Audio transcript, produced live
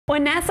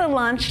When NASA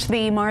launched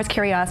the Mars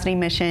Curiosity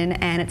mission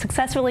and it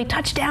successfully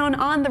touched down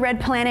on the red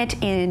planet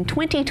in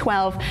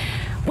 2012,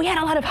 we had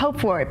a lot of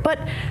hope for it, but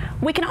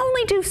we can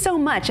only do so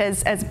much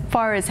as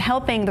far as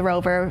helping the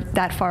rover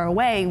that far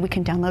away. We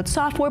can download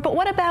software, but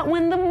what about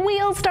when the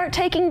wheels start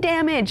taking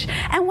damage?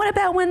 And what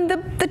about when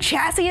the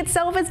chassis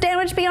itself is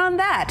damaged beyond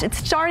that? It's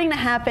starting to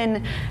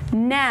happen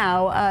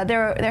now.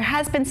 There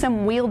has been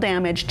some wheel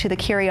damage to the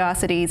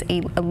Curiosity's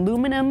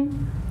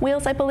aluminum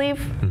wheels, I believe.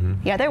 Mm-hmm.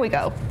 Yeah, there we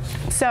go.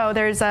 So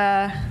there's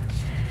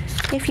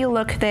if you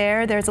look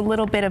there, there's a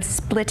little bit of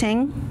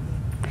splitting.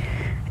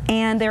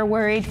 And they're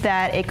worried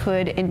that it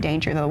could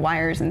endanger the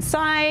wires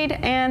inside,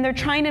 and they're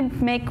trying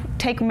to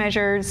take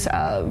measures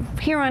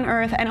here on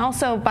Earth and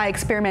also by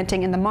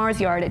experimenting in the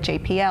Mars yard at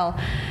JPL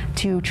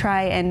to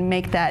try and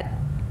make that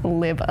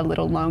live a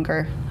little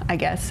longer, I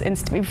guess,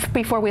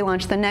 before we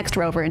launch the next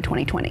rover in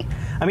 2020.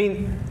 I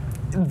mean,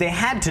 they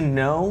had to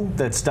know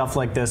that stuff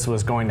like this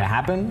was going to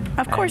happen.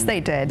 Of course they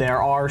did.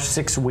 There are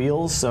 6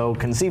 wheels, so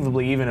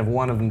conceivably, even if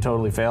one of them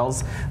totally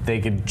fails, they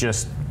could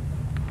just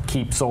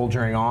keep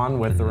soldiering on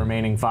with the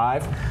remaining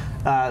 5.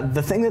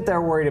 The thing that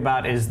they're worried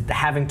about is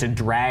having to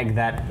drag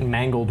that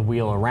mangled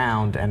wheel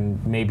around,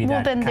 and maybe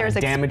that kind of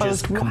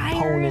damages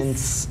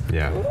components.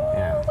 Yeah.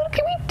 What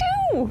can we do?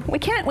 We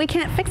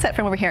can't fix that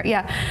from over here.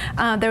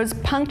 Yeah, those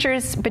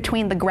punctures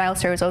between the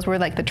grousers, those were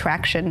like the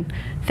traction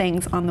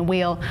things on the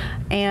wheel,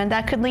 and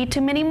that could lead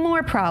to many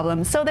more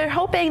problems. So they're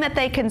hoping that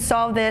they can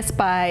solve this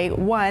by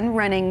 1,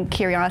 running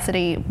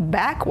Curiosity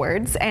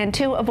backwards, and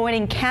 2,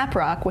 avoiding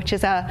caprock, which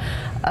is a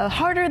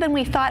harder than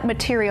we thought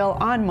material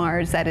on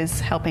Mars that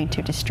is helping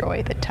to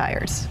destroy the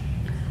tires.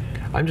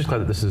 I'm just glad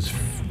that this is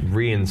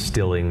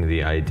reinstilling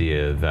the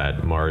idea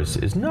that Mars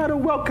is not a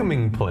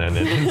welcoming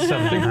planet in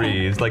some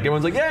degrees. Like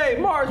everyone's like, "Hey,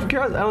 Mars,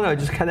 Curiosity." I don't know. I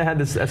just kind of had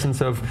this essence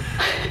of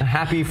a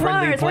happy,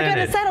 friendly Mars, planet. we're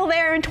going to settle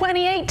there in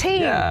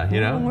 2018. Yeah, you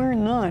know. No, we're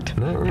not.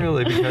 Not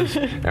really, because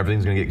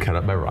everything's going to get cut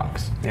up by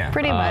rocks. Yeah,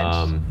 pretty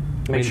much.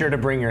 Make sure to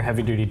bring your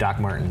heavy-duty Doc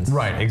Martens.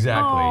 Right,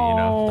 exactly. You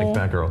know,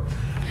 like Batgirl.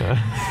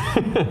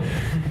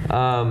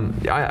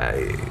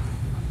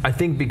 I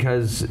think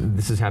because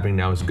this is happening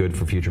now, it's good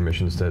for future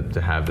missions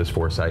to have this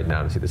foresight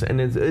now to see this,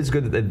 and it's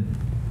good that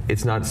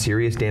it's not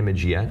serious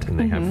damage yet,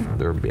 and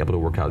they're able to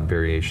work out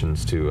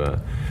variations to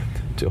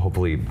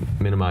hopefully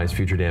minimize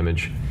future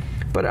damage.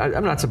 But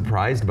I'm not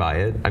surprised by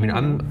it. I mean,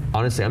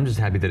 honestly, I'm just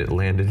happy that it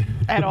landed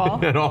at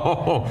all. at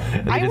all.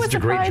 I was did a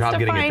great job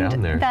getting it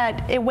down there.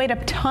 That it weighed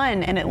a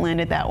ton and it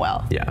landed that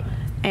well. Yeah.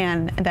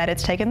 And that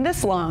it's taken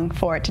this long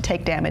for it to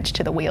take damage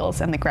to the wheels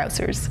and the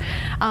grousers.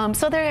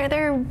 So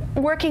they're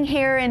working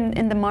here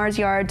in the Mars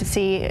yard to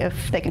see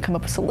if they can come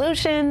up with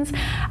solutions.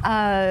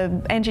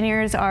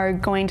 Engineers are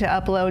going to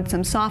upload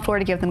some software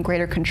to give them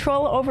greater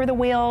control over the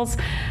wheels,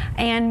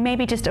 and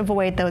maybe just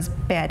avoid those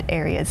bad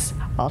areas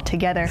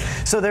altogether.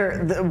 So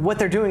what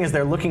they're doing is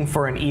they're looking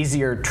for an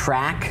easier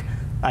track,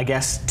 I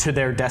guess, to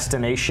their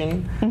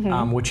destination,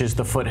 which is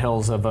the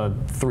foothills of a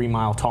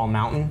 3-mile tall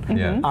mountain.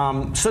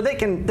 Yeah. So they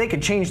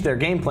could change their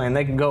game plan.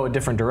 They can go a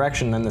different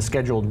direction than the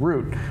scheduled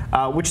route,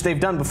 which they've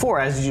done before,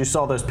 as you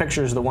saw those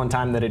pictures the one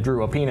time that it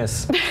drew a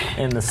penis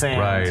in the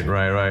sand.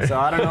 Right. So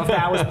I don't know if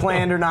that was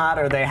planned or not,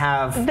 or they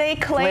have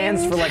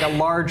plans for like a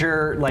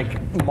larger,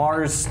 like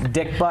Mars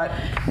dick butt,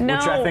 which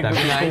I think would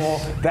be cool.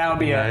 That would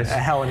be a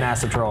hella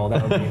NASA troll.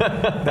 That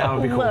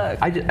would be cool.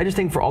 Look. I just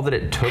think for all that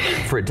it took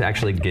for it to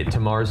actually get to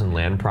Mars and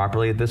land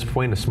properly at this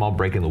point, a small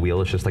break in the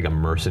wheel is just like a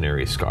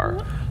mercenary scar.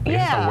 You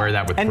have to wear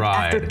that with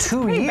pride. After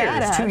 2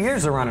 years, 2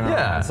 years of running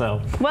around. So.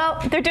 Well,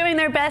 they're doing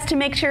their best to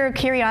make sure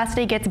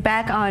Curiosity gets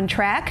back on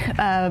track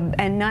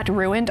and not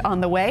ruined on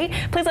the way.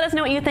 Please let us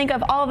know what you think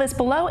of all of this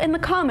below in the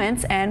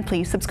comments, and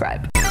please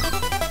subscribe.